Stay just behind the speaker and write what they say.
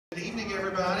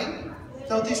everybody.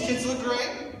 Don't these kids look great?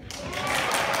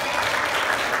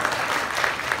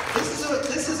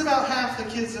 This is about half the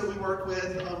kids that we work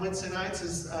with on Wednesday nights.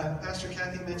 As Pastor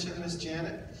Kathy mentioned, Miss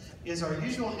Janet is our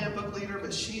usual handbook leader,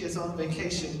 but she is on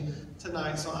vacation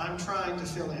tonight, so I'm trying to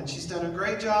fill in. She's done a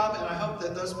great job, and I hope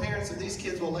that those parents of these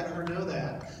kids will let her know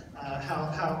that,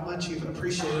 how much you've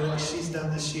appreciated what she's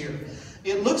done this year.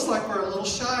 It looks like we're a little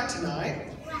shy tonight,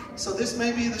 so this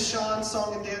may be the Sean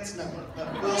Song and Dance Number,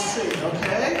 but we'll see,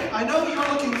 okay? I know you're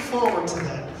looking forward to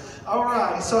that. All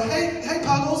right, so hey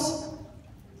Puggles,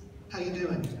 how you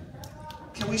doing?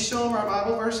 Can we show them our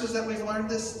Bible verses that we've learned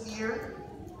this year?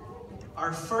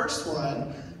 Our first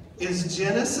one is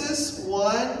Genesis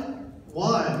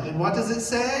 1:1. And what does it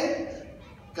say?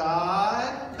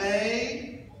 God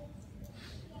made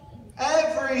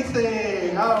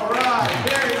everything. All right,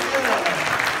 very good.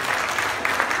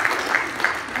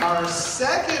 Our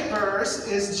second verse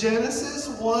is Genesis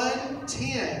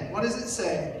 1:10. What does it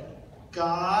say?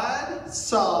 God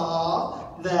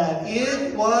saw that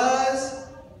it was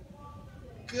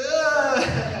good.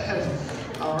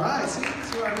 All right, see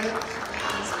what I meant?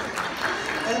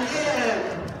 And then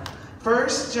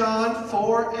 1 John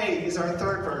 4:8 is our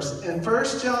third verse. And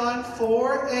 1 John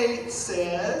 4:8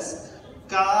 says,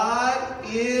 God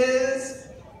is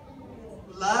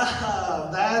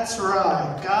love. That's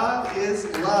right. God is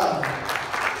love.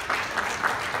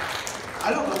 I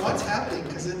don't know what's happening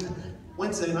because in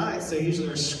Wednesday nights they usually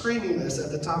are screaming this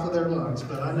at the top of their lungs,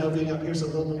 but I know being up here is they're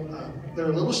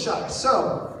a little shy.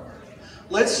 So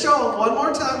let's show them one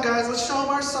more time, guys. Let's show them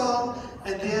our song,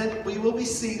 and then we will be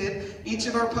seated. Each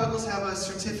of our Puggles have a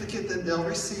certificate that they'll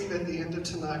receive at the end of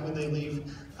tonight when they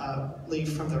leave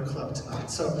from their club tonight.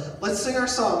 So let's sing our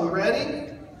song. You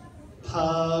ready?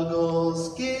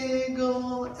 Puggles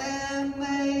giggle and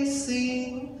they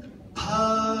sing.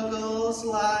 Puggles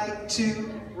like to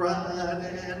run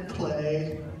and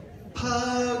play.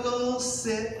 Puggles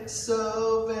sit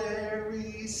so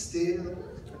very still.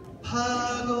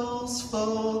 Puggles